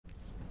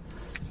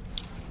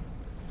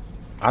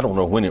I don't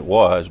know when it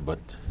was, but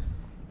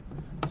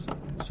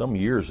some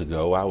years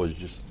ago, I was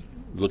just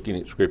looking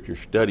at Scripture,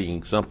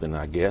 studying something,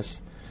 I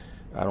guess.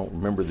 I don't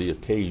remember the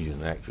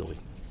occasion, actually.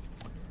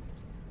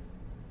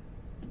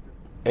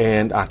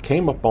 And I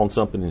came upon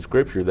something in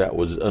Scripture that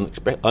was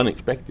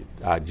unexpected.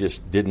 I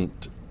just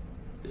didn't,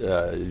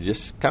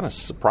 just kind of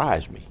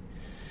surprised me.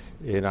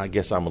 And I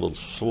guess I'm a little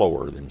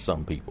slower than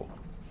some people.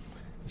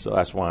 So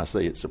that's why I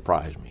say it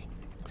surprised me.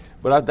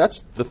 But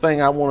that's the thing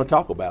I want to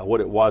talk about,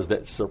 what it was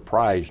that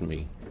surprised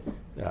me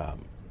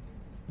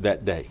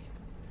that day.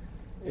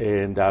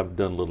 And I've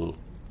done a little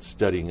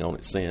studying on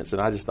it since,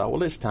 and I just thought,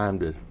 well, it's time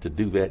to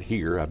do that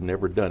here. I've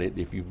never done it.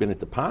 If you've been at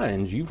the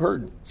Pines, you've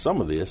heard some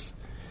of this,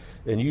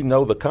 and you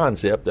know the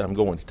concept that I'm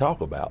going to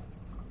talk about.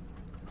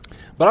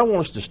 But I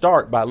want us to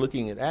start by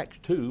looking at Acts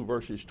 2,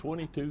 verses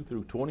 22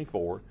 through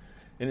 24,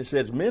 and it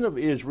says, Men of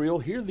Israel,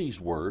 hear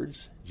these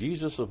words,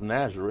 Jesus of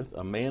Nazareth,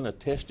 a man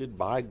attested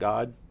by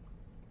God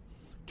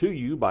to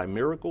you by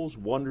miracles,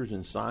 wonders,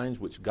 and signs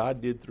which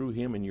God did through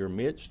him in your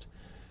midst,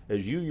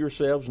 as you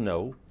yourselves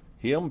know,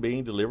 him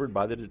being delivered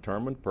by the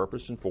determined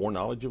purpose and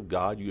foreknowledge of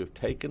God, you have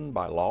taken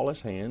by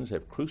lawless hands,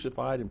 have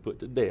crucified and put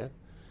to death,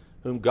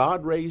 whom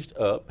God raised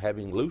up,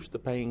 having loosed the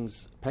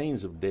pains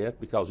of death,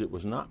 because it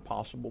was not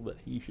possible that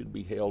he should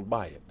be held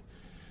by it.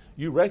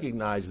 You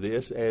recognize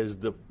this as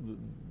the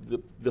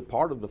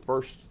part of the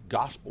first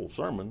gospel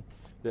sermon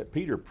that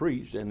Peter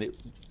preached, and it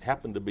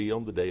happened to be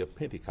on the day of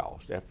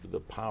Pentecost, after the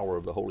power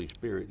of the Holy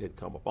Spirit had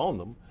come upon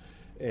them,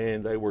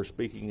 and they were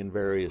speaking in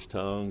various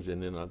tongues,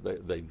 and then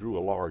they drew a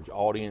large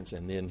audience,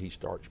 and then he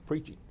starts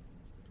preaching.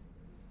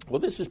 Well,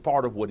 this is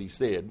part of what he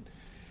said,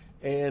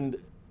 and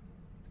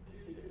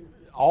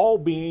all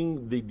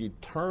being the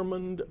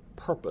determined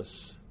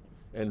purpose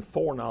and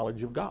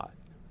foreknowledge of God.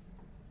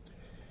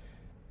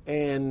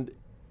 And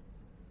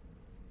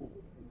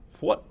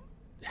what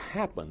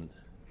happened,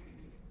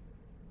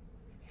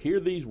 hear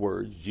these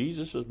words,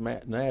 Jesus of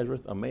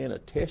Nazareth, a man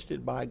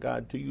attested by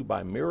God to you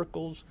by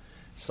miracles,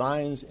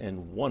 signs,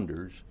 and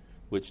wonders,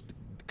 which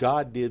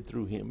God did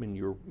through him in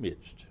your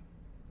midst.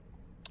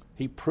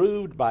 He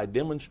proved by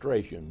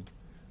demonstration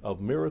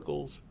of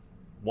miracles,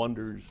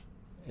 wonders,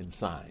 and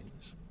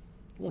signs.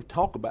 I want to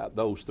talk about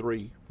those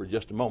three for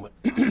just a moment,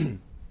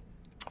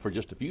 for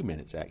just a few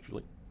minutes,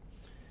 actually,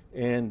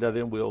 and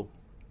then we'll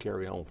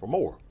carry on for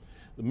more.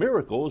 The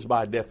miracles,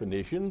 by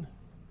definition,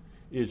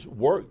 is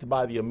worked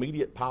by the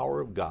immediate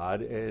power of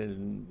God,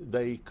 and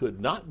they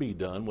could not be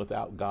done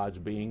without God's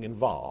being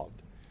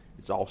involved.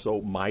 It's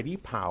also mighty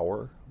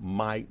power,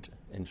 might,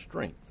 and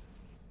strength.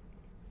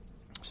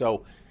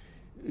 So,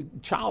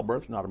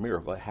 childbirth is not a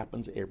miracle. It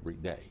happens every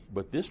day.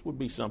 But this would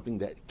be something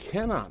that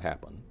cannot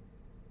happen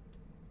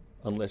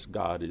unless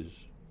God is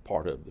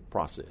part of the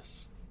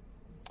process.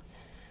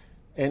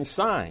 And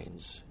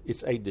signs,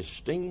 it's a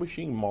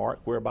distinguishing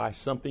mark whereby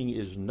something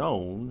is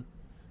known,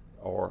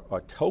 or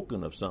a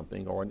token of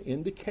something, or an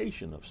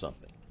indication of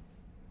something.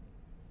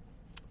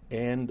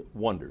 And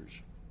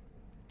wonders.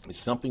 It's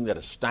something that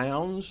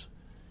astounds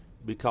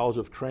because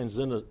of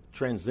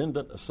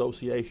transcendent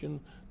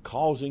association,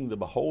 causing the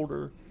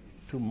beholder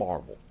to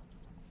marvel.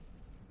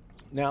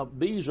 Now,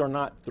 these are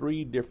not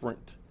three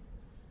different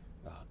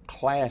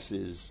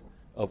classes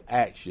of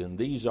action.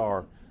 These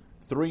are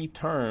three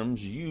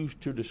terms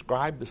used to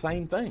describe the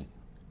same thing,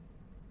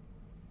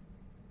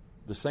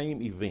 the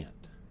same event.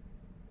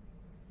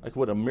 Like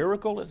when a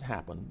miracle that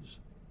happens,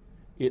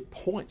 it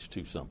points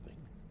to something.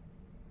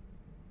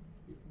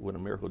 When a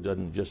miracle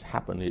doesn't just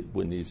happen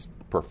when it's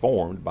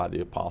performed by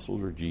the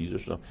apostles or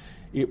Jesus,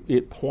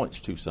 it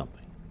points to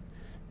something.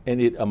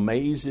 And it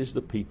amazes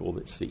the people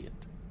that see it.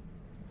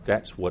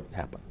 That's what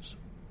happens.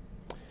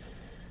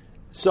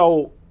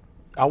 So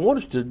I want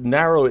us to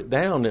narrow it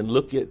down and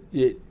look at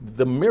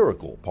the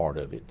miracle part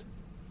of it,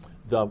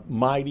 the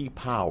mighty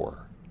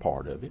power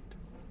part of it.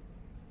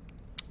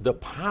 The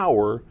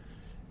power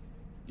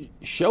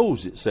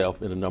shows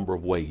itself in a number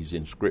of ways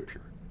in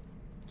Scripture.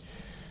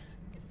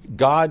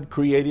 God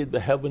created the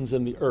heavens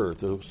and the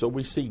earth, so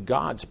we see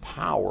God's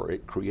power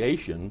at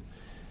creation,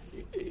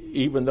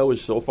 even though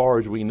so far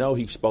as we know,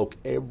 he spoke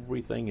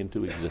everything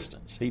into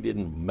existence. He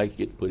didn't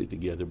make it, put it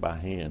together by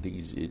hand.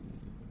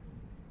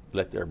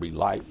 Let there be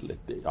light,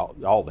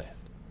 all that.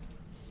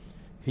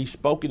 He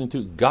spoke it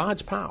into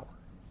God's power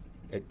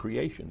at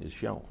creation is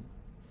shown.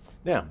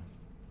 Now,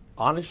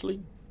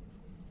 honestly,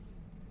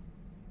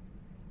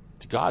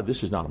 to God,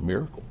 this is not a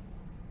miracle.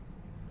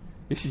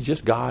 This is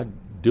just God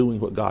doing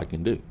what God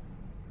can do.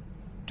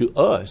 To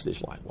us,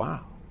 it's like,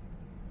 wow.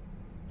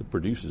 It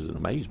produces an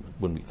amazement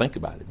when we think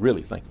about it,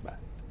 really think about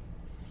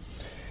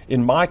it.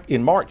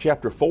 In Mark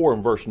chapter 4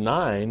 and verse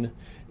 9,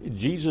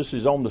 Jesus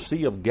is on the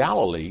Sea of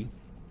Galilee,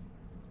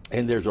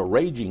 and there's a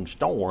raging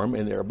storm,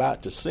 and they're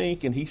about to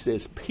sink, and he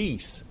says,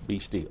 peace, be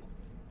still.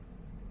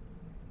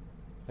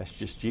 That's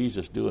just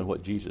Jesus doing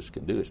what Jesus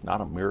can do. It's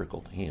not a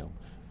miracle to him,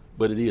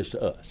 but it is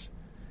to us.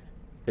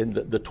 And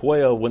the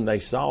 12, when they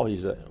saw, he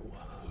said,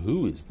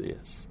 who is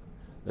this?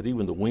 That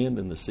even the wind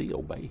and the sea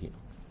obey him.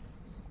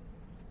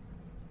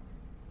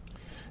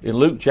 In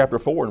Luke chapter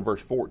 4 and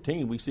verse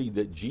 14, we see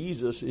that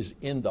Jesus is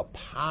in the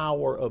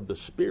power of the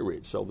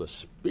Spirit, so the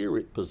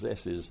Spirit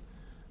possesses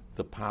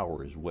the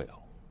power as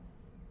well.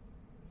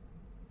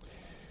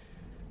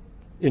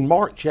 In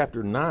Mark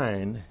chapter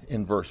 9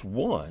 and verse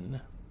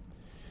 1,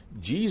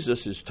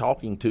 Jesus is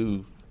talking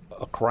to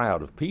a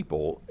crowd of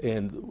people,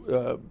 and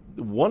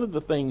one of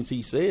the things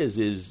he says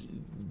is,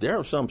 there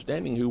are some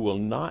standing who will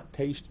not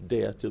taste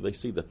death till they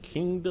see the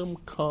kingdom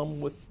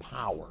come with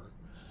power.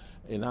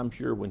 And I'm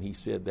sure when he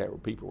said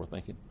that, people were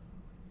thinking,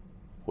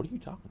 what are you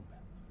talking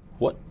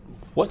about?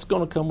 What's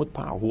going to come with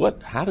power?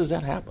 How does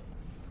that happen?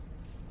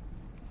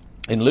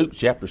 In Luke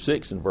chapter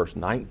 6 and verse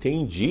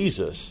 19,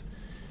 Jesus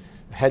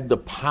had the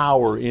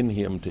power in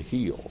him to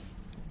heal,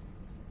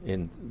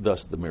 and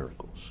thus the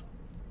miracles.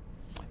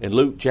 In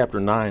Luke chapter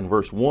 9,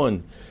 verse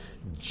 1,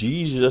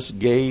 Jesus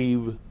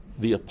gave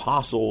the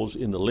apostles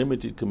in the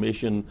limited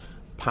commission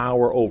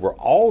power over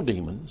all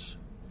demons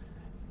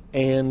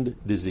and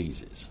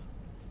diseases.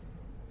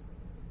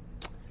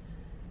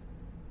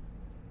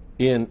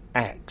 In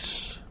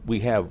Acts,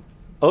 we have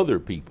other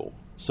people,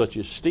 such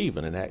as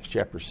Stephen in Acts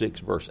chapter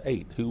 6, verse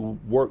 8, who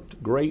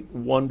worked great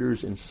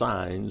wonders and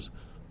signs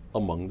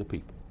among the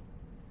people.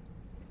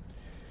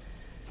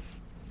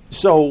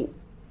 So,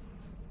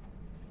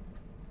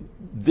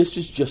 this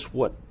is just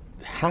what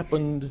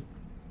happened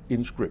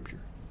in Scripture.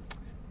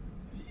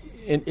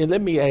 And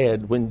let me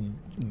add, when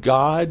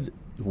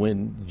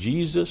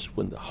Jesus,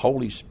 when the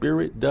Holy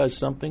Spirit does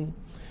something,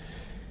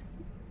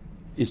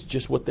 it's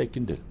just what they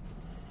can do.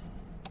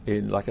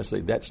 And like I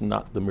say, that's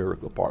not the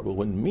miracle part. But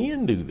when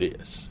men do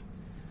this,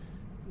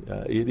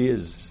 it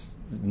is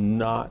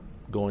not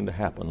going to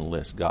happen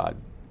unless God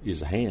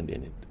is a hand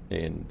in it.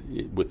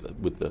 And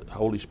with the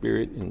Holy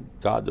Spirit and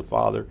God the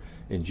Father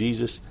and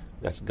Jesus,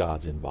 that's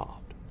God's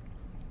involved.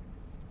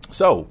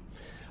 So,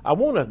 I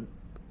want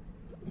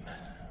to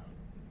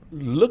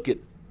look at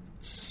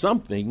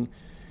something,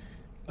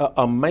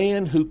 a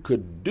man who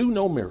could do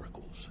no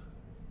miracles,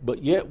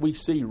 but yet we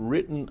see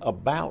written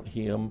about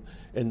him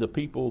and the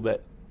people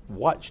that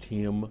watched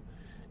him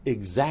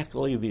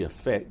exactly the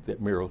effect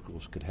that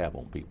miracles could have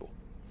on people.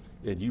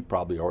 And you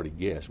probably already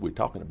guessed, we're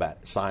talking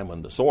about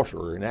Simon the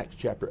sorcerer in Acts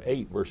chapter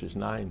 8, verses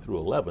 9 through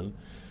 11.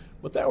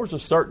 But there was a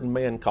certain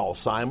man called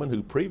Simon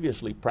who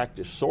previously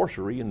practiced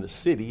sorcery in the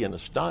city and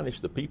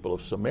astonished the people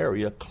of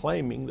Samaria,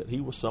 claiming that he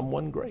was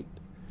someone great,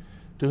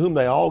 to whom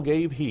they all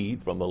gave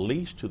heed, from the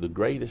least to the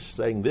greatest,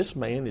 saying, this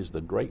man is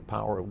the great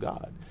power of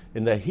God.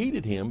 And they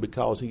heeded him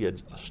because he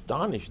had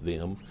astonished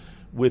them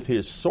with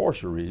his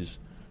sorceries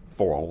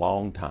for a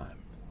long time.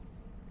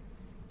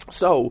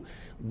 So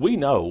we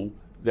know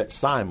that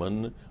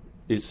Simon,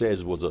 it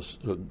says, was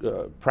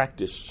a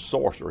practiced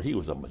sorcerer. He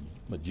was a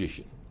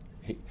magician.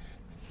 He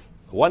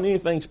wasn't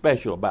anything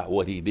special about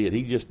what he did.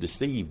 He just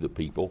deceived the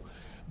people.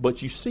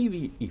 But you see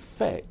the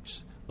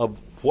effects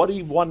of what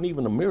he wasn't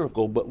even a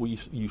miracle, but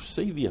you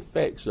see the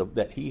effects of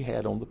that he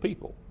had on the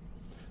people.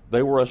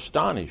 They were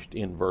astonished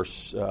in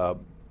verse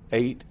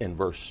 8 and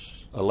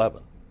verse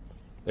 11.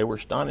 They were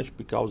astonished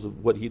because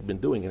of what he'd been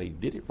doing, and he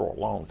did it for a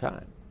long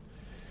time.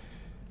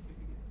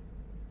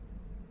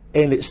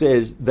 And it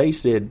says, they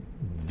said,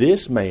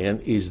 this man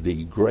is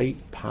the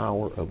great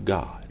power of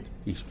God.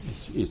 It's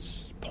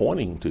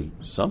pointing to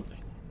something.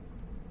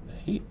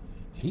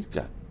 He's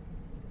got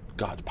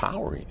God's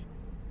power in him.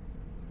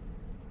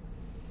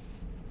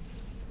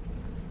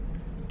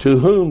 To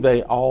whom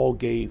they all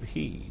gave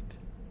heed.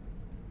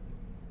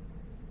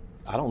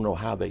 I don't know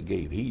how they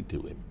gave heed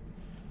to him.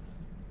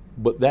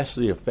 But that's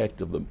the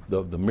effect of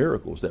the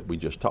miracles that we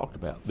just talked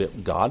about,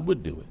 that God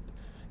would do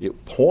it.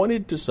 It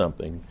pointed to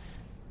something,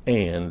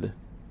 and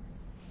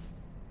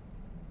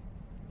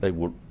they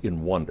were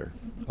in wonder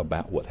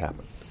about what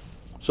happened.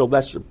 So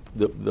that's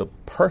the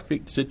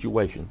perfect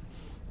situation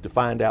to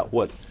find out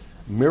what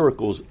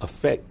miracles'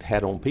 effect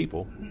had on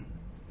people,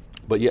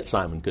 but yet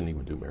Simon couldn't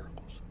even do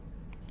miracles.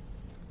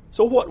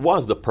 So what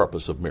was the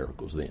purpose of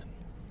miracles then?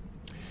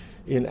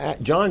 In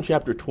John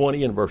chapter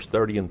 20 and verse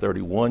 30 and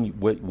 31,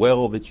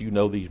 well that you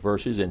know these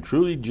verses, and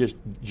truly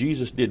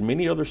Jesus did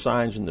many other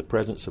signs in the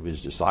presence of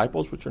his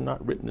disciples, which are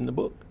not written in the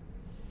book.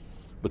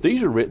 But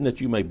these are written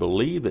that you may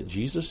believe that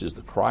Jesus is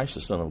the Christ,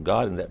 the Son of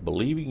God, and that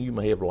believing you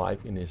may have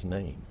life in his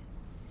name.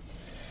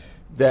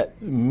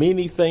 That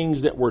many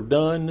things that were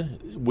done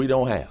we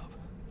don't have,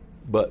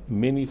 but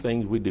many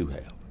things we do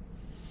have.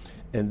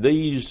 And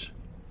these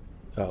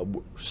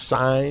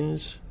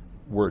signs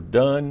were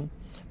done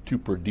to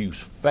produce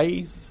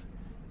faith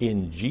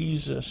in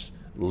Jesus,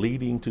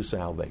 leading to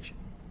salvation.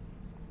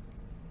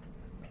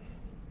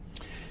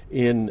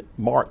 In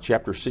Mark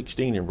chapter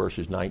 16 and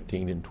verses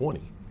 19 and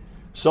 20.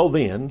 So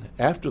then,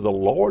 after the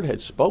Lord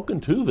had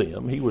spoken to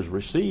them, he was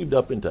received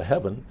up into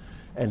heaven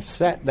and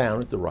sat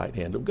down at the right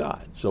hand of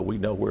God. So we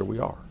know where we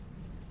are.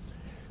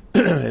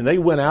 And they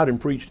went out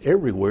and preached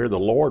everywhere, the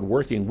Lord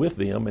working with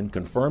them and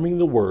confirming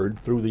the word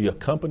through the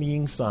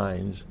accompanying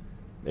signs.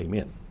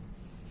 Amen.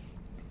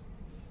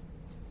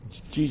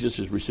 Jesus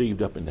is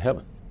received up into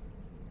heaven.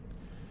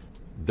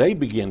 They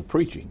begin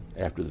preaching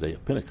after the day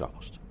of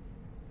Pentecost.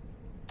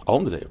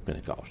 On the day of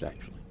Pentecost,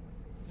 actually.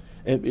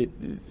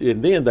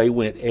 And then they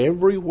went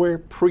everywhere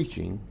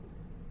preaching,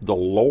 the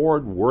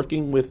Lord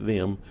working with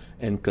them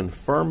and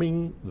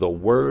confirming the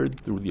word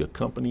through the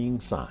accompanying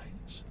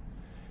signs.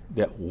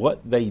 That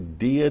what they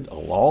did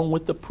along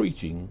with the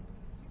preaching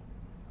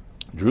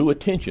drew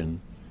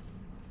attention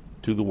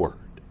to the word.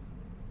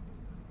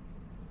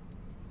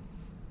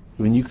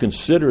 When you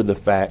consider the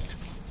fact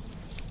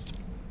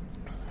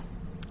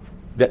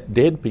that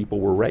dead people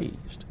were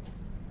raised,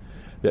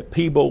 that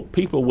people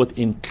with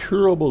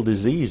incurable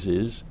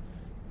diseases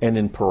and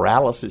in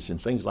paralysis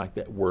and things like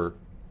that were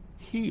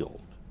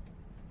healed.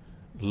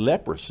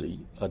 Leprosy,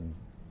 a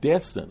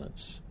death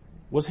sentence,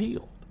 was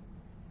healed.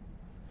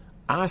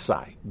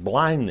 Eyesight,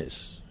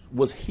 blindness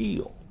was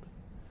healed.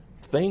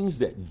 Things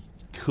that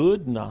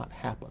could not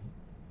happen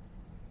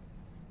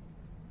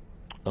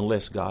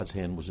unless God's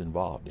hand was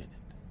involved in it.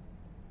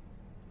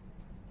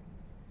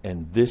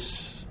 And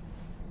this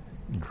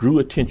drew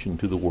attention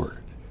to the word.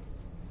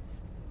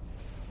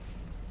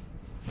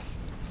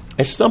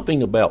 There's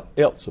something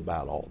else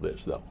about all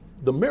this, though.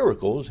 The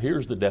miracles,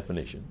 here's the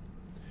definition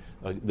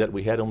that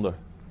we had on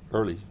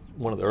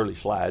one of the early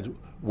slides,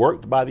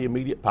 worked by the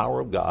immediate power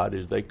of God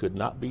as they could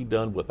not be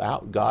done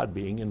without God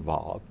being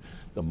involved.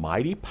 The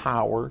mighty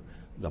power,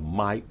 the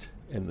might,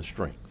 and the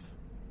strength.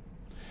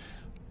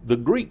 The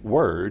Greek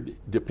word,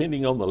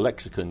 depending on the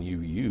lexicon you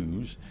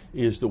use,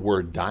 is the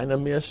word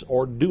dynamis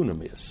or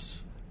dunamis.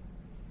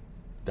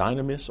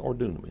 Dynamis or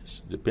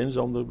dunamis. Depends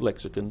on the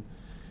lexicon,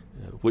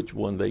 which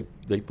one they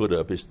put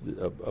up.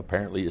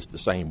 Apparently it's the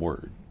same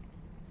word.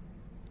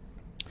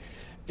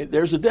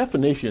 There's a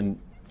definition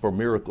for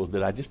miracles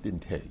that I just didn't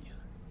tell you,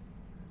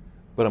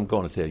 but I'm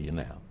going to tell you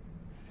now.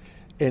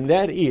 And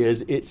that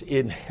is its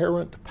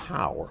inherent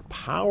power.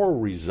 Power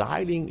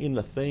residing in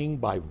the thing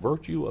by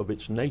virtue of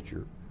its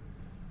nature,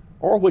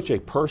 or which a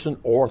person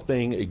or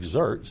thing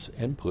exerts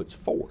and puts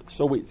forth.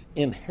 So it's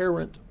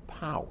inherent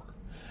power.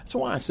 That's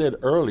why I said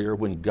earlier,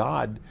 when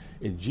God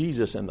and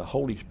Jesus and the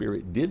Holy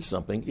Spirit did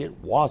something, it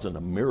wasn't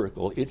a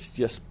miracle. It's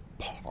just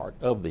part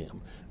of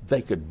them.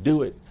 They could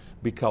do it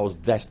because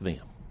that's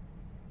them.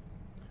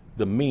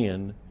 The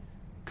men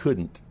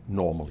couldn't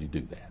normally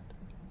do that.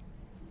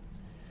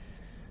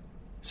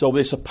 So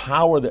there's a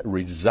power that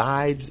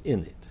resides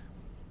in it.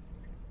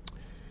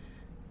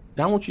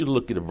 Now I want you to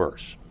look at a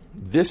verse.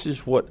 This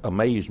is what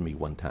amazed me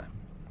one time.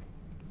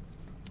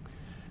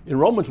 In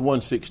Romans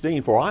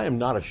 1:16, for I am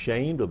not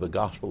ashamed of the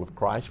gospel of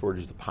Christ, for it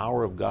is the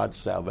power of God's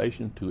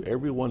salvation to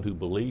everyone who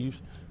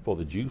believes, for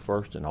the Jew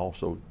first and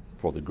also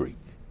for the Greek.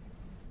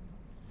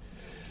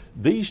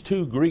 These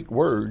two Greek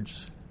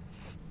words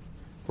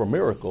for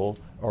miracle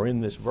are in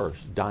this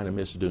verse,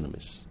 dynamis,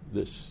 dunamis.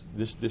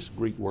 This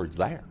Greek word's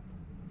there.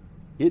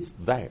 It's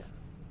there.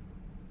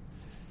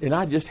 And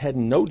I just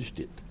hadn't noticed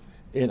it.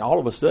 And all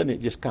of a sudden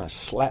it just kind of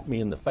slapped me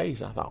in the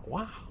face. I thought,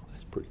 wow,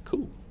 that's pretty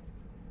cool.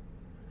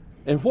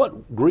 And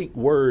what Greek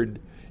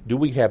word do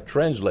we have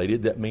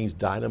translated that means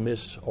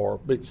dynamis,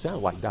 but it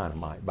sounds like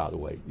dynamite, by the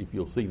way, if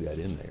you'll see that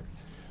in there.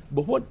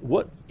 But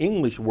what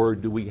English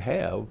word do we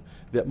have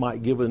that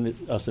might give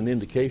us an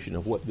indication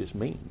of what this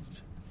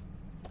means?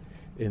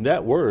 And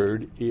that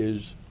word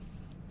is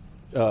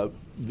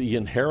the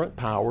inherent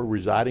power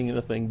residing in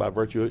a thing by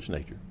virtue of its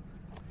nature.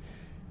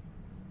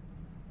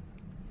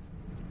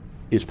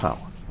 Is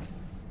power.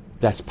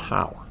 That's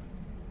power.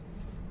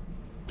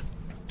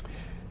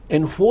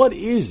 And what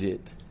is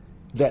it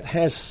that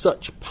has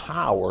such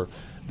power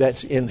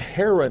that's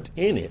inherent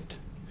in it,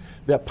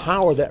 that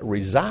power that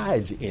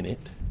resides in it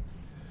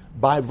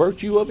by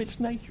virtue of its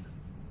nature?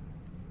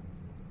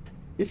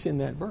 It's in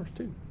that verse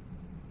too.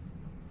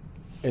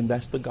 And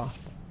that's the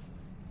gospel.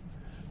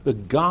 The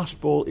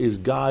gospel is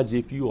God's,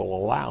 if you will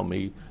allow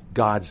me,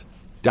 God's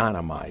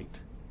dynamite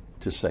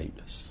to save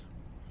us.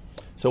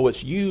 So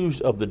it's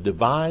used of the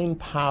divine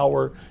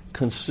power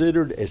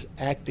considered as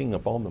acting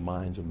upon the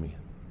minds of men.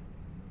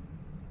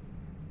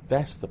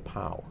 That's the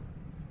power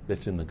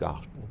that's in the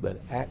gospel that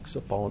acts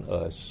upon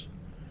us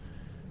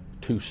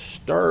to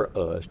stir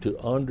us to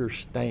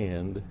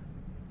understand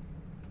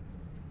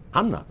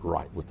I'm not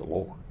right with the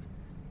Lord.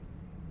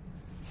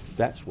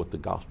 That's what the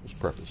gospel's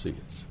purpose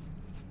is.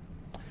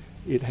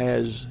 It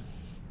has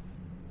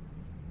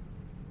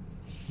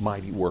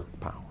mighty work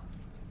power.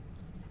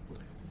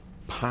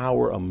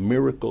 Power, a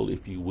miracle,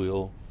 if you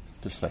will,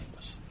 to save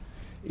us.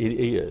 It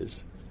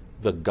is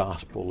the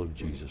gospel of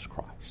Jesus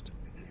Christ.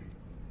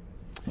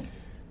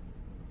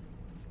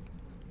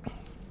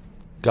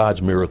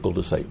 God's miracle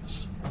to save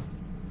us.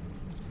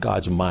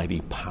 God's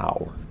mighty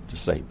power to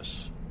save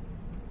us.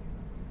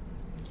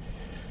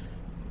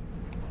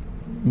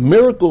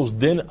 Miracles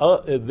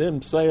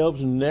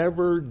themselves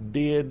never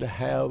did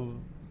have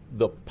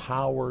the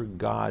power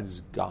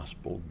God's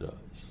gospel does.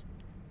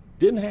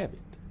 Didn't have it.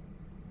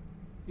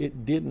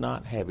 It did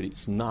not have it.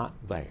 It's not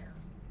there.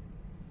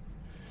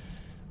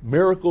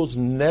 Miracles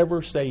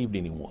never saved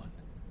anyone.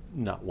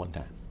 Not one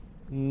time.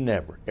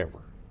 Never, ever.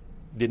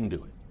 Didn't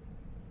do it.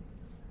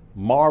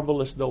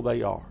 Marvelous though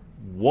they are,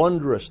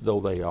 wondrous though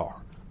they are,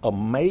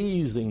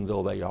 amazing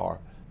though they are,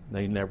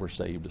 they never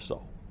saved a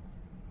soul.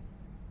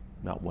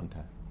 Not one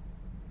time.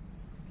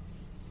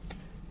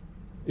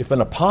 If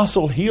an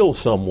apostle heals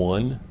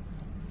someone,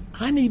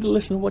 I need to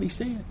listen to what he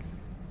said.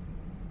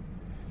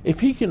 If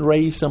he can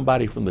raise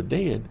somebody from the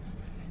dead,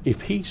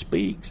 if he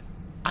speaks,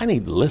 I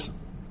need to listen.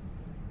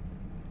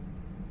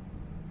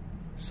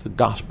 It's the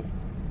gospel.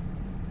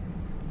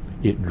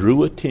 It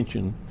drew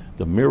attention,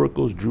 the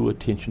miracles drew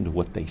attention to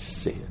what they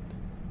said.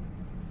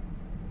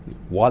 It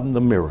wasn't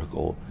the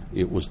miracle,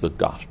 it was the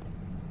gospel.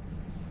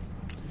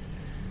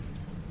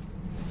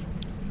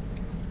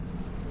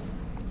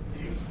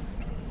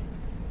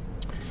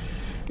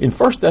 In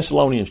 1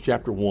 Thessalonians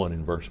chapter 1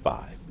 and verse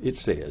 5, it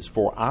says,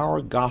 "For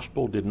our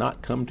gospel did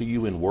not come to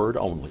you in word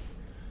only,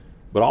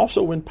 but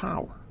also in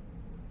power,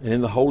 and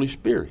in the Holy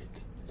Spirit,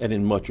 and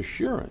in much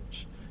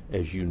assurance,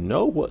 as you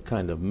know what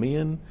kind of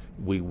men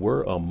we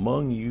were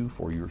among you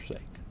for your sake."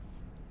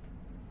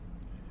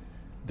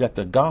 That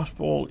the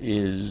gospel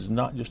is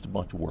not just a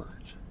bunch of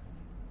words.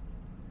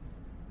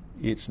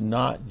 It's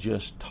not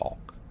just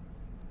talk.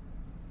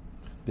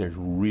 There's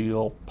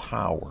real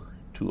power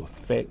to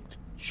affect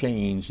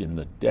change in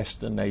the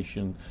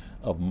destination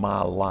of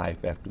my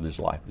life after this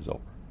life is over.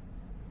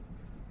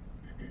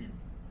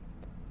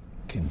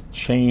 Can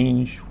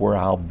change where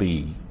I'll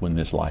be when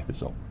this life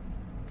is over.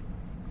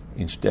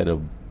 Instead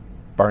of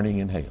burning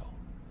in hell,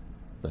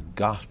 the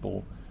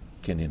gospel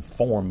can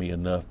inform me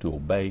enough to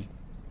obey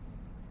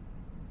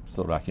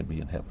so that I can be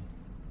in heaven.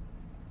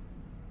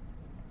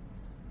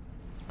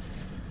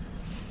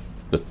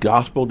 The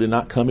gospel did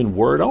not come in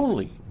word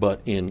only,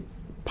 but in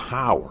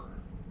power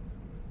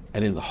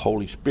and in the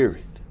Holy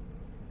Spirit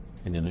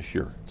and in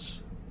assurance.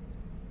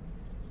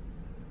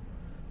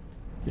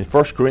 In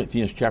 1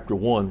 Corinthians chapter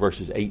 1,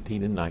 verses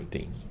 18 and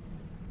 19,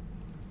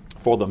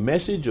 "For the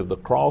message of the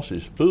cross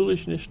is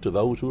foolishness to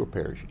those who are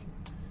perishing,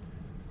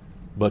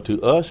 but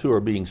to us who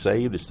are being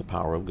saved it's the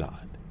power of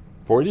God.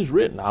 For it is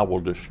written, I will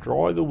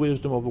destroy the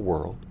wisdom of the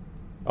world,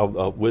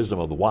 of wisdom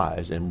of the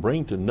wise, and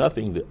bring to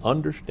nothing the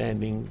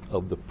understanding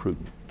of the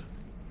prudent."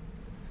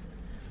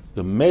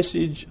 The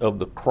message of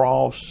the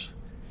cross,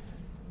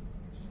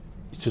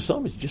 to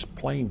some, is just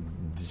plain,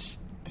 this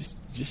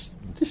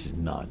is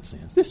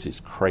nonsense. This is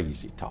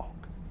crazy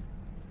talk.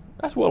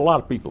 That's what a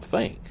lot of people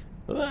think.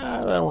 I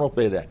don't know if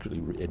they'd actually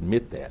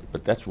admit that,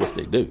 but that's what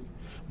they do.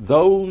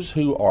 Those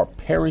who are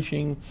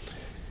perishing,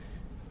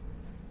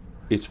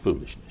 it's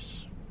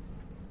foolishness.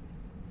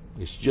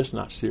 It's just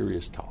not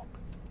serious talk.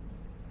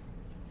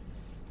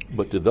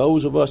 But to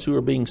those of us who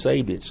are being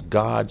saved, it's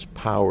God's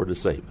power to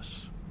save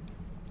us.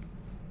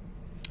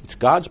 It's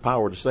God's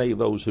power to save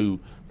those who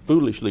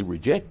foolishly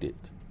reject it.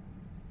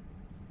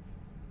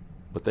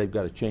 But they've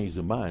got to change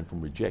their mind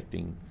from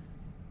rejecting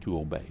to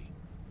obey.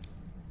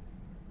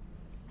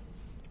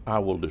 "I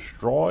will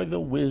destroy the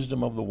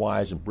wisdom of the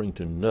wise and bring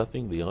to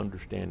nothing the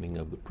understanding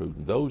of the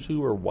prudent." Those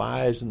who are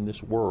wise in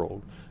this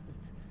world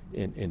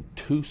and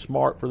too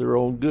smart for their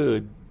own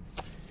good,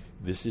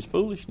 this is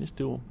foolishness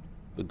to them.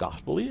 The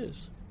gospel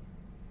is.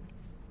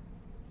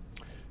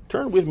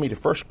 Turn with me to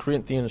 1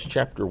 Corinthians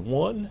chapter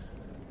 1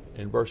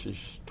 and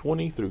verses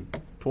 20 through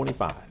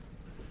 25.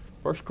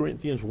 1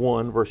 Corinthians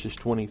 1, verses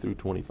 20 through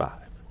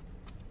 25.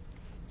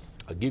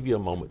 I'll give you a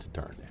moment to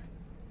turn there.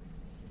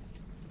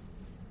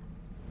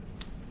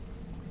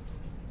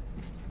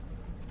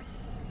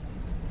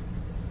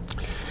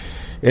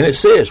 And it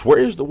says,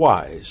 "Where is the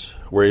wise?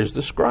 Where is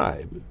the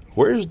scribe?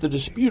 Where is the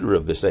disputer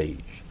of this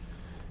age?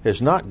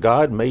 Has not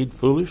God made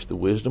foolish the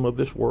wisdom of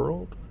this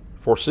world?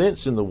 For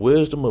since in the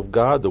wisdom of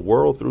God the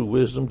world through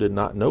wisdom did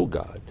not know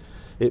God,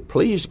 it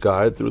pleased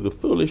God through the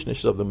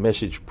foolishness of the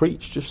message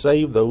preached to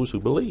save those who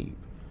believe.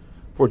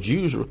 For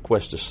Jews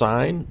request a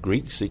sign,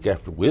 Greeks seek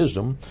after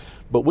wisdom,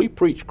 but we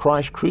preach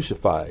Christ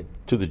crucified,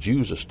 to the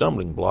Jews a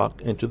stumbling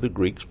block, and to the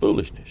Greeks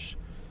foolishness.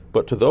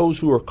 But to those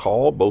who are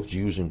called, both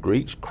Jews and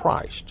Greeks,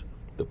 Christ,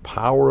 the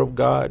power of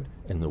God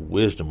and the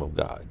wisdom of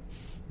God.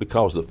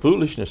 Because the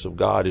foolishness of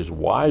God is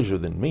wiser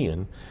than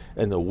men,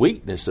 and the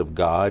weakness of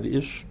God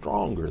is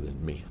stronger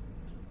than men.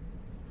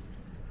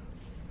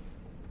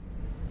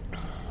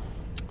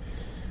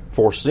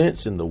 For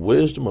since in the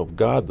wisdom of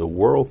God the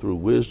world through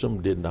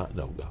wisdom did not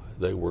know God."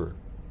 They were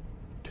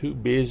too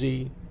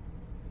busy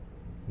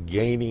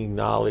gaining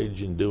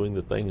knowledge and doing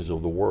the things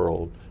of the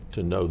world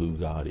to know who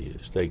God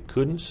is. They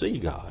couldn't see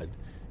God,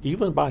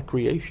 even by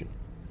creation.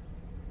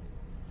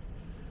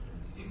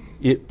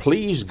 It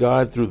pleased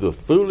God through the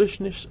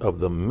foolishness of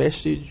the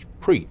message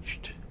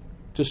preached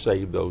to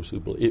save those who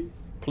believe.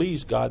 It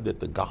pleased God that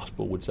the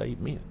gospel would save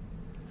men.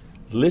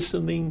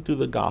 Listening to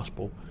the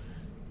gospel,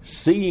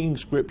 seeing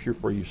Scripture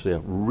for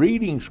yourself,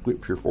 reading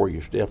Scripture for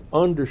yourself,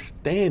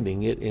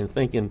 understanding it and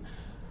thinking,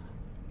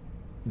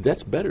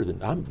 that's better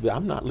than,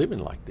 I'm not living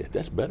like that.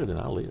 That's better than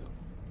I live.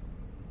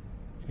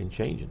 And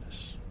changing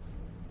us.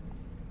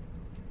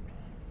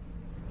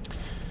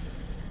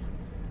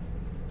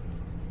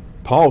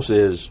 Paul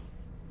says,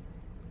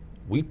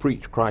 we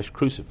preach Christ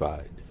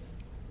crucified.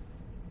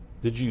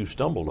 The Jews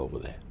stumbled over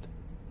that.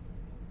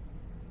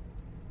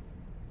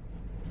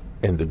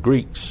 And the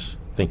Greeks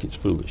think it's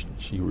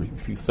foolishness.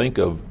 If you think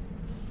of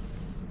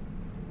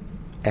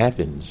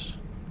Athens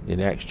in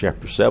Acts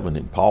chapter 7,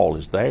 and Paul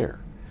is there.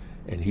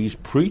 And he's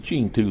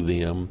preaching to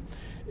them,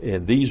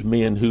 and these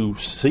men who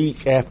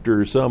seek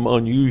after some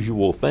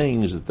unusual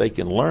things that they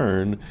can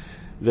learn,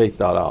 they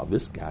thought, oh,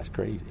 this guy's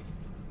crazy.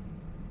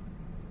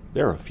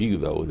 There are a few,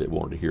 though, that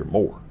wanted to hear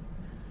more.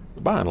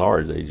 But by and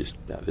large, they just,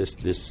 this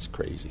is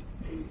crazy.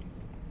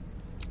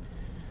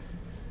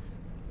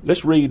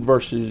 Let's read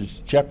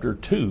chapter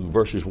 2,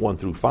 verses 1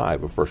 through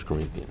 5 of 1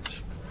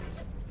 Corinthians.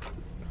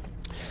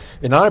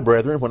 And I,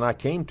 brethren, when I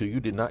came to you,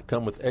 did not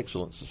come with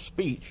excellence of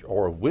speech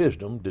or of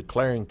wisdom,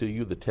 declaring to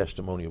you the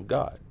testimony of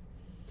God.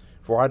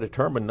 For I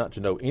determined not to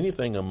know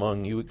anything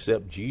among you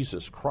except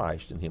Jesus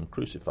Christ and him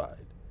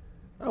crucified.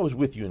 I was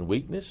with you in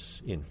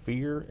weakness, in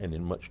fear, and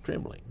in much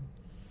trembling.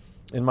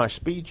 And my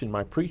speech and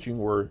my preaching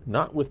were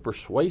not with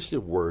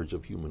persuasive words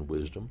of human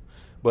wisdom,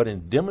 but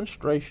in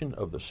demonstration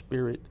of the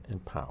Spirit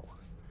and power,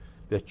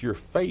 that your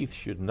faith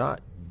should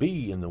not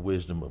be in the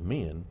wisdom of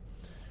men,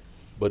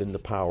 but in the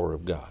power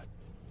of God.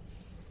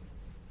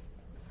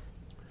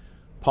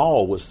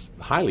 Paul was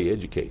highly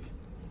educated,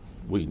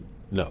 we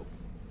know.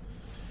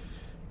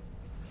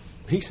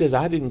 He says,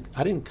 I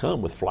didn't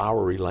come with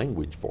flowery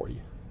language for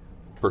you,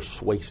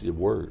 persuasive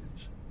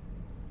words,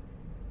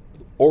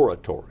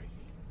 oratory.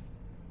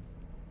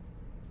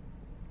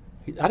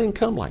 I didn't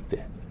come like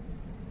that.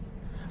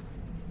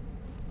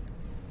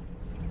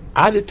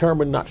 I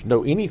determined not to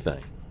know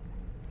anything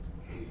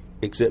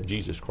except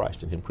Jesus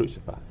Christ and him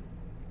crucified.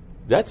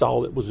 That's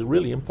all that was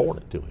really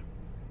important to him.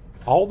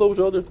 All those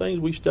other things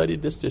we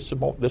studied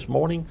this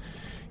morning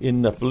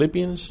in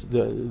Philippians,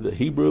 the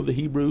Hebrew of the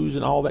Hebrews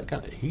and all that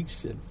kind of, he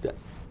said,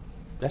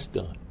 that's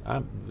done.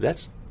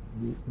 That's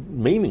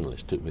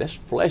meaningless to me. That's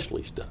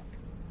fleshly stuff.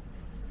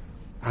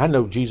 I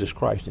know Jesus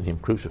Christ and him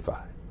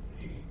crucified.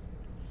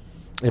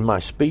 And my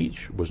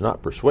speech was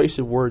not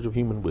persuasive words of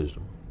human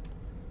wisdom,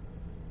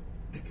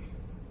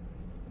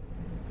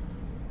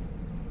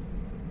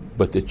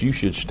 but that you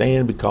should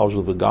stand because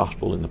of the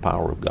gospel and the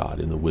power of God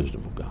and the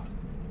wisdom of God.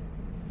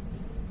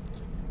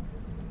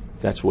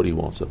 That's what he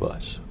wants of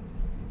us.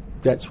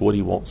 That's what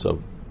he wants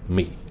of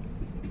me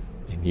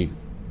and you.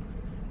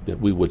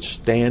 That we would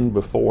stand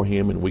before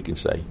him and we can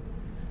say,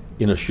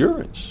 in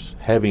assurance,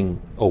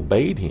 having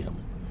obeyed him,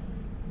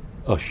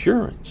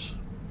 assurance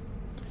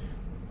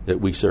that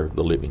we serve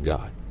the living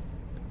God.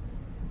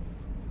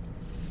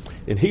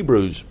 In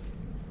Hebrews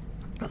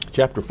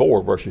chapter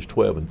 4, verses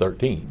 12 and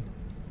 13,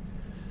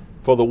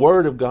 for the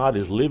word of God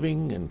is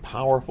living and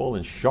powerful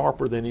and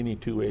sharper than any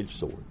two-edged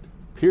sword,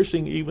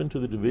 piercing even to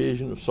the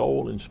division of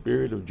soul and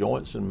spirit, of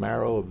joints and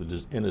marrow,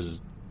 and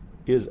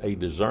is a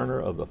discerner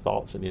of the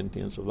thoughts and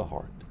intents of the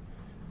heart.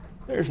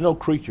 There is no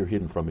creature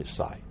hidden from his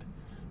sight,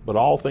 but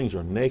all things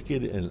are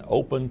naked and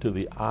open to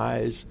the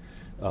eyes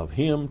of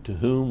him to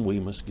whom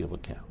we must give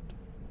account.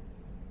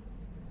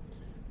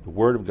 The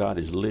Word of God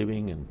is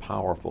living and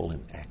powerful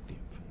and active.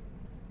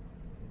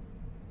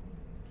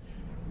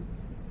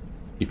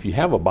 If you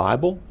have a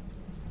Bible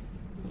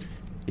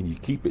and you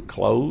keep it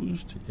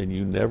closed and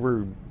you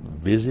never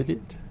visit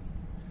it,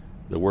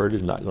 the Word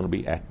is not going to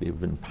be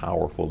active and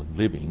powerful and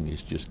living.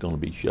 It's just going to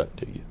be shut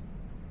to you.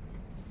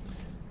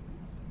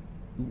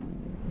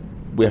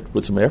 We have to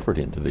put some effort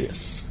into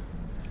this.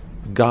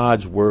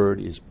 God's Word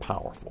is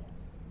powerful,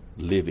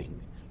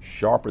 living,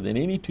 sharper than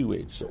any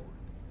two-edged sword,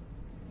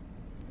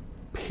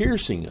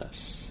 piercing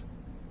us.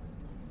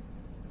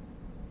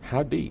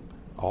 How deep?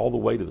 All the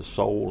way to the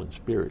soul and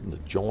spirit and the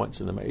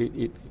joints and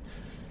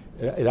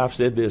and I've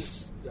said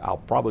this, I'll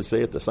probably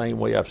say it the same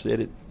way I've said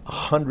it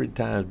 100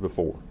 times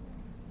before.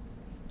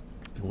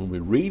 And when we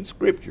read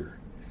Scripture,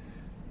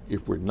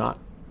 if we're not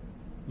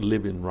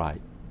living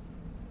right,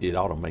 it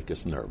ought to make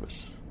us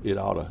nervous. I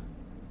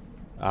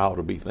ought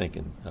to be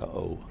thinking,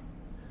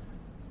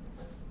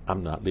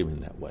 I'm not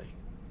living that way.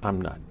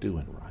 I'm not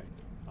doing right.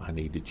 I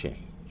need to change.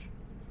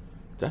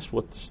 That's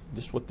what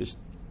this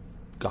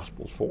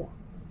gospel's for.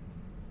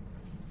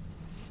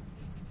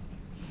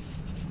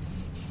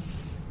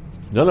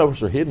 None of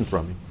us are hidden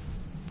from him.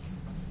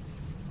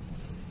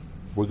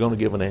 We're going to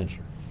give an answer.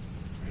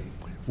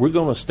 We're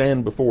going to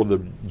stand before the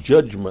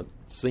judgment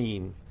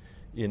scene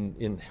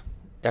in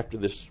after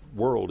this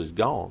world is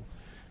gone,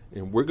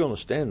 and we're going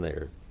to stand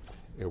there,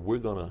 and we're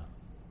going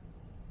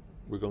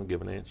to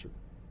give an answer.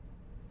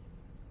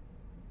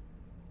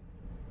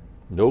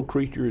 No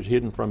creature is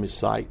hidden from his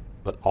sight,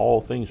 but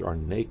all things are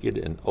naked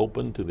and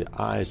open to the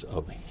eyes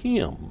of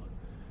him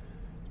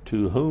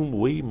to whom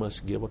we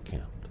must give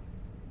account.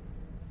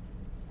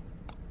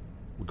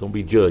 We're going to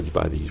be judged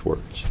by these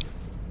words.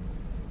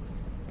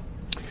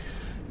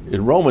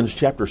 In Romans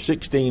chapter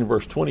 16,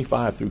 verse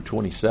 25 through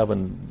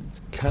 27,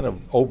 kind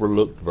of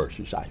overlooked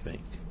verses, I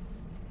think.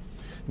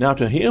 Now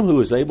to him who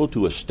is able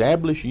to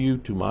establish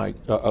you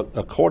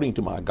according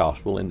to my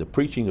gospel and the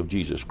preaching of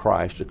Jesus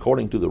Christ,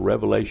 according to the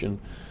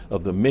revelation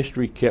of the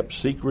mystery kept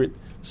secret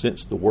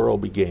since the world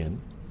began,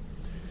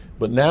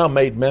 but now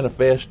made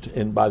manifest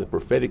and by the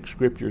prophetic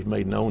scriptures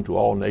made known to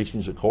all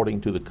nations according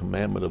to the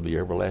commandment of the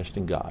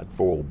everlasting God,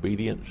 for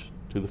obedience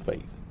to the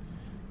faith.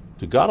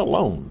 To God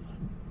alone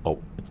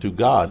to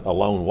God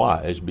alone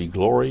wise be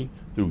glory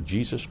through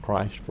Jesus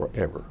Christ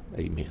forever.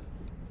 Amen.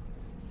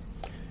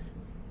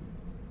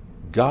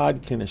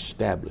 God can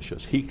establish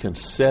us. He can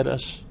set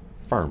us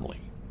firmly.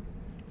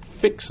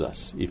 Fix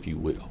us, if you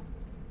will.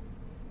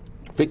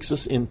 Fix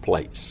us in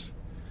place.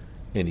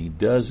 And He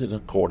does it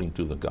according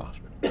to the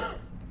gospel.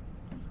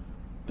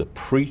 The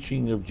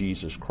preaching of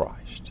Jesus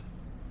Christ.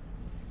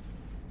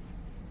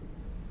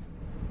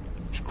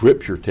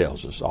 Scripture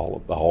tells us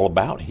all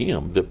about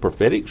Him. The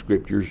prophetic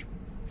scriptures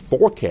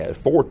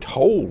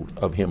foretold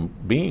of Him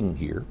being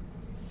here,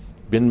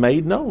 been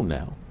made known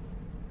now.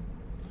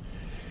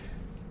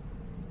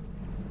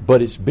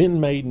 But it's been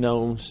made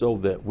known so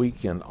that we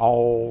can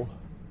all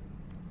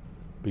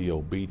be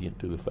obedient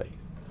to the faith.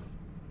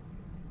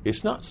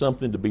 It's not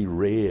something to be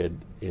read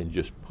and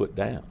just put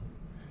down.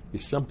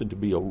 It's something to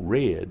be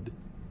read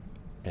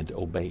and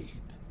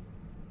obeyed.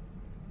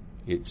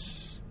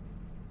 It's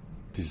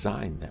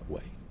designed that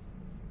way.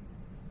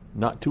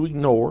 Not to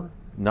ignore,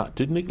 not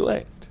to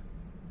neglect,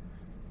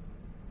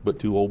 but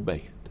to obey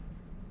it,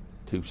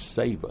 to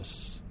save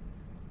us,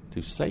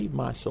 to save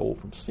my soul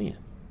from sin,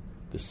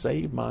 to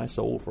save my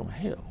soul from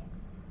hell.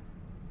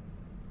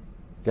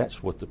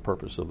 That's what the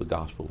purpose of the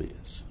gospel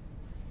is.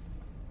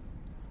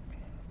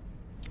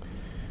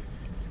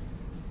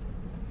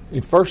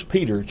 In 1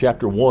 Peter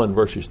chapter 1,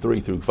 verses 3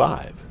 through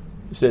 5,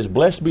 it says,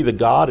 "Blessed be the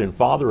God and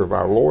Father of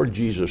our Lord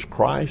Jesus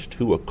Christ,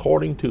 who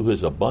according to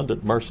His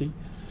abundant mercy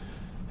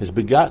has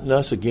begotten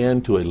us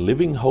again to a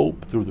living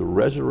hope through the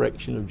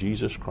resurrection of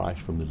Jesus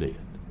Christ from the dead,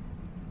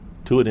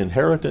 to an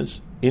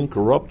inheritance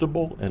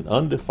incorruptible and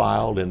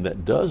undefiled and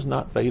that does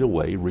not fade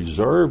away,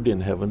 reserved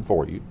in heaven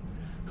for you,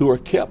 who are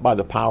kept by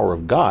the power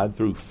of God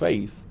through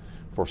faith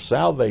for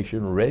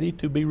salvation ready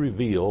to be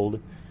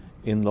revealed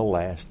in the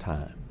last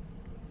time."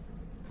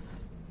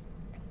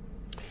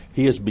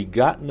 He has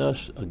begotten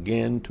us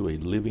again to a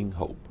living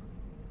hope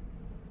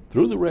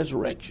through the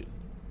resurrection.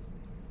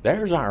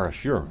 There's our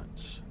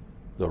assurance.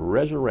 The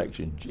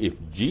resurrection. If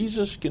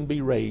Jesus can be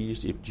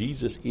raised, if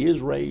Jesus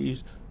is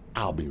raised,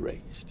 I'll be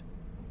raised.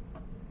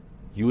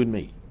 You and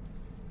me.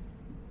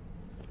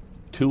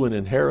 To an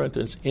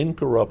inheritance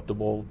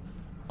incorruptible,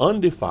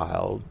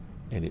 undefiled,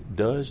 and it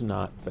does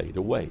not fade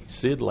away.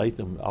 Sid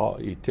Latham,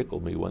 he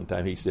tickled me one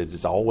time. He says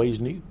it's always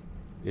new.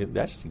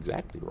 That's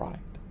exactly right.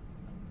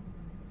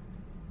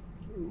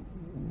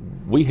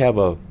 We have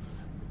a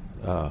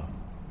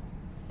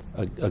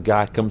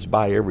guy comes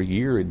by every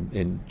year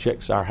and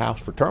checks our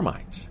house for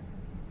termites.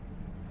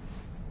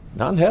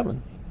 Not in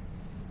heaven.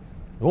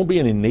 There won't be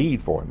any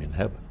need for him in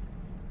heaven.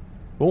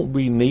 There won't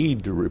be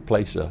need to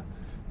replace a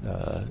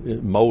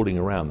molding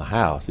around the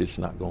house. It's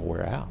not going to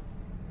wear out.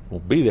 It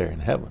won't be there in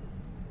heaven.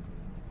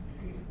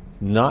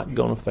 It's not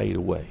going to fade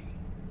away.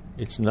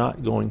 It's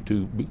not going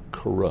to be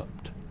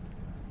corrupt.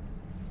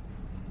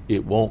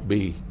 It won't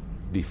be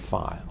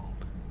defiled.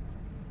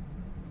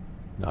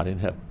 Not in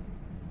heaven.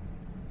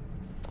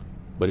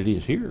 But it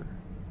is here.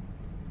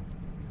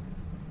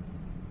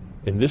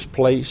 And this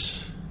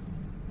place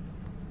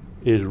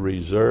is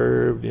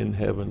reserved in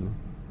heaven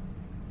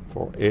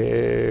for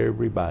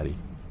everybody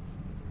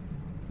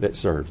that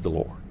serves the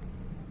Lord.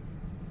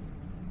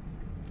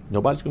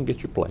 Nobody's going to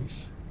get your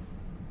place.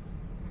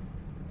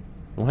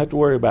 Don't have to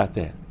worry about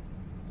that.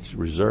 It's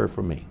reserved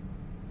for me.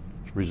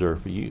 It's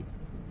reserved for you.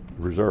 It's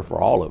reserved for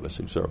all of us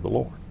who serve the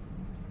Lord.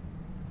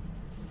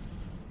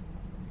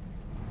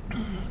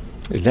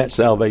 And that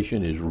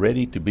salvation is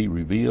ready to be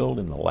revealed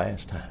in the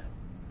last time.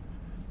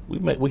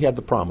 We have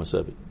the promise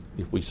of it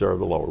if we serve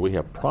the Lord. We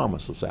have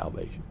promise of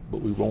salvation,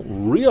 but we won't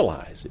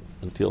realize it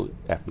until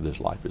after this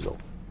life is over.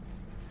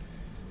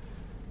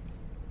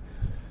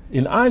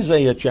 In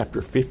Isaiah chapter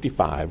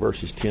 55,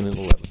 verses 10 and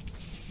 11,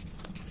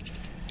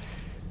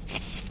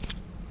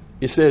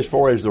 it says,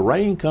 "For as the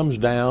rain comes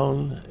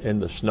down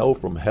and the snow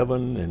from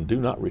heaven and do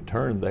not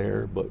return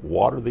there, but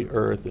water the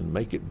earth and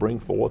make it bring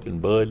forth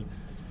and bud,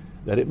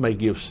 that it may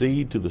give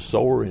seed to the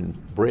sower and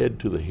bread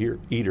to the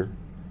eater,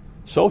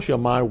 so shall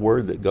my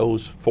word that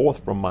goes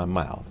forth from my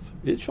mouth.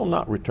 It shall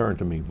not return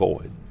to me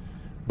void,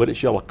 but it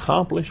shall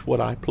accomplish what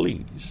I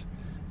please,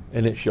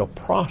 and it shall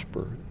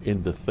prosper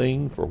in the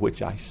thing for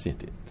which I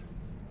sent it."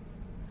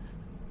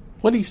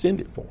 What did He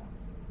send it for?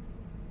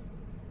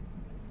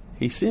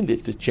 He sent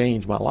it to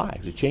change my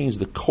life, to change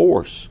the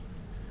course,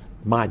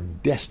 my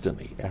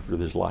destiny after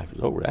this life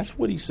is over. That's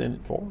what He sent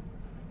it for.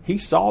 He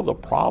saw the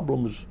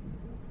problems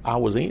I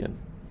was in,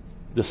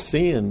 the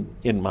sin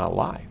in my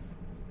life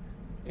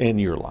and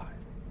your life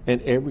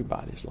and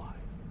everybody's life.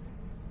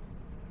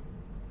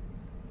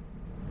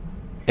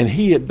 And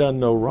He had done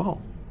no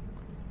wrong,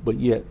 but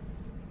yet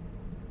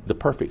the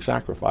perfect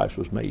sacrifice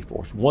was made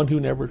for us. One who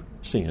never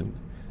sinned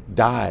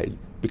died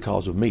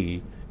because of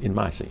me in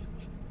my sins.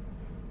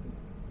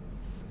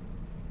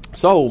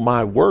 So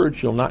my word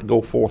shall not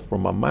go forth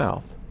from my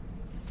mouth.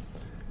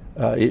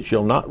 It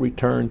shall not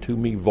return to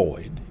me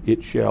void.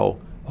 It shall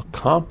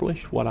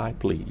accomplish what I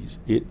please.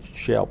 It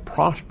shall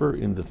prosper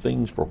in the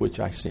things for which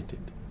I sent it.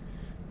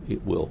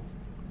 It will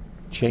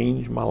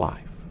change my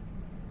life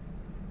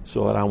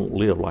so that I won't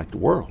live like the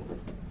world,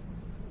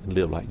 and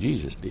live like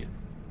Jesus did,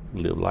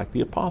 live like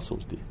the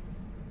apostles did.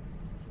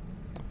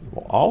 It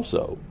will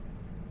also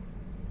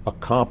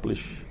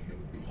accomplish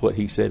what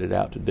he set it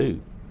out to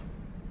do,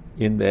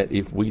 in that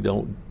if we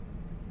don't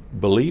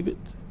believe it,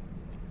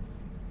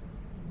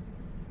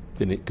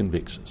 then it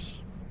convicts us.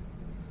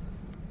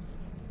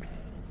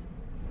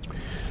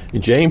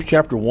 In James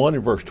chapter 1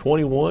 and verse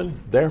 21,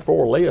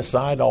 therefore lay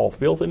aside all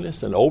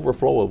filthiness and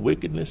overflow of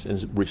wickedness,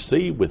 and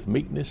receive with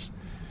meekness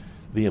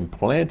the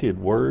implanted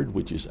word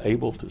which is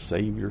able to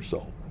save your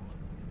soul.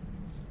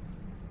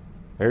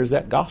 There's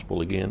that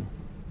gospel again.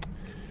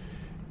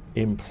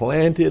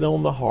 Implanted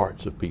on the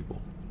hearts of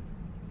people,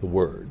 the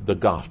word, the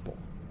gospel,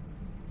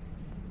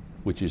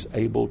 which is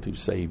able to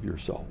save your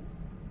soul.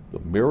 The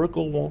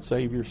miracle won't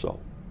save your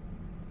soul.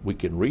 We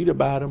can read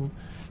about them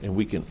and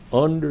we can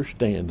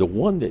understand. The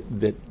one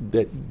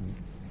that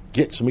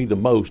gets me the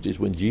most is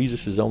when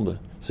Jesus is on the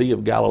Sea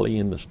of Galilee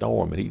in the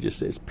storm and he just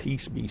says,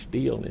 peace be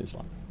still. And it's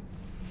like,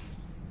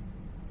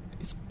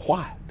 it's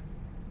quiet.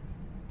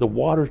 The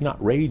water's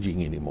not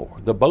raging anymore.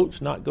 The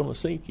boat's not going to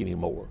sink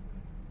anymore.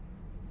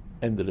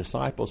 And the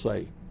disciples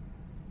say,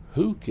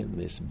 who can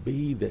this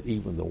be that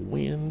even the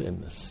wind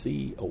and the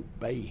sea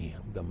obey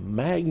him? The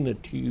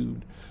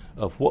magnitude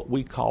of what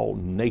we call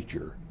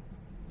nature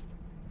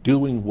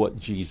doing what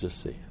Jesus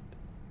said,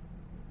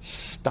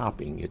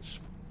 stopping its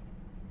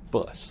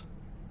fuss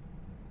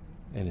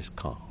and its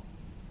calm.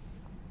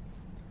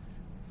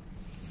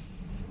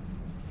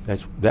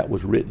 That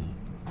was written,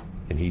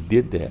 and he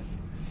did that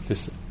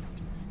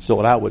so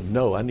that I would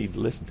know I need to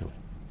listen to him.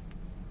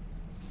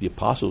 The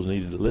apostles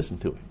needed to listen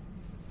to him.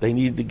 They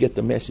needed to get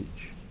the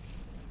message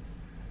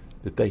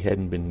that they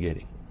hadn't been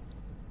getting.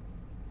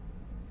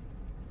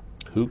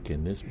 Who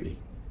can this be?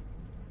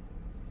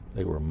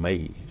 They were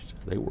amazed.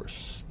 They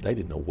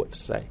didn't know what to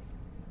say.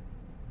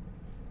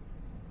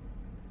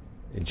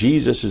 And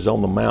Jesus is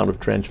on the Mount of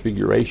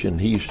Transfiguration.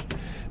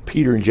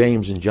 Peter and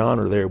James and John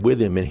are there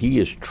with him, and he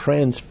is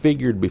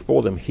transfigured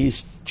before them.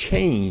 He's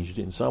changed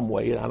in some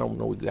way, and I don't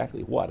know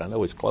exactly what. I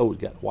know his clothes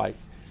got white.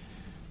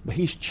 But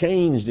he's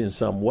changed in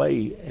some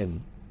way,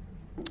 and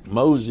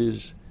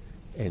Moses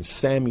and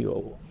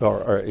Samuel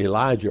or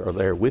Elijah are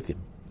there with him.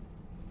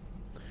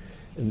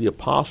 And the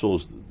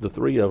apostles, the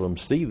three of them,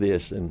 see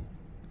this, and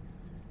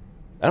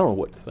I don't know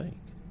what to think.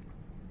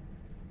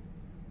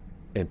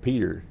 And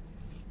Peter,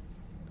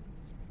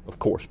 of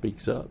course,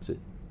 speaks up and said,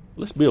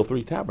 let's build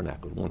 3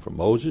 tabernacles, one for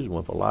Moses,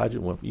 one for Elijah,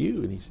 one for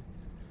you. And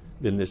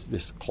then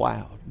this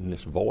cloud and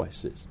this voice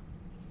says,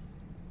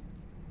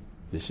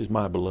 this is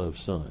my beloved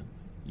son.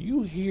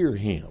 You hear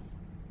him.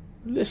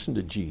 Listen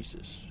to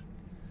Jesus.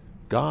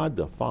 God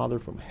the Father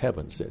from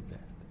heaven said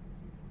that.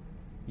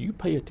 You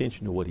pay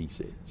attention to what he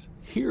says.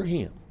 Hear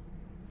him.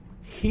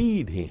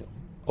 Heed him.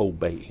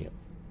 Obey him.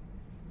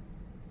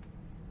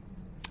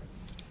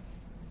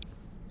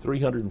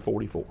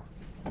 344.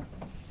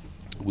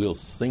 We'll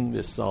sing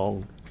this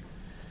song.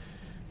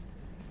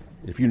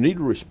 If you need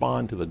to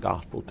respond to the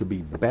gospel, to be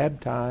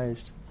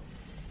baptized,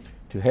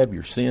 to have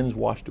your sins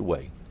washed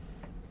away,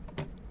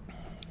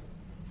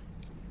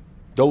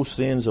 those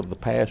sins of the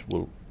past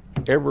will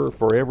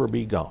forever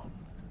be gone,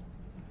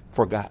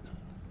 forgotten.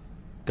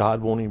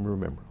 God won't even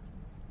remember.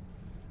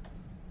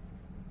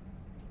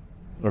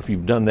 Or if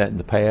you've done that in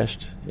the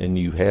past and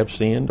you have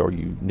sinned, or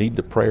you need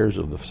the prayers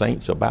of the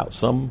saints about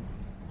some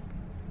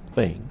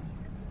thing,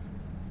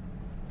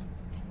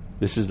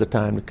 this is the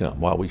time to come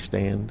while we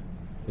stand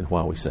and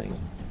while we sing.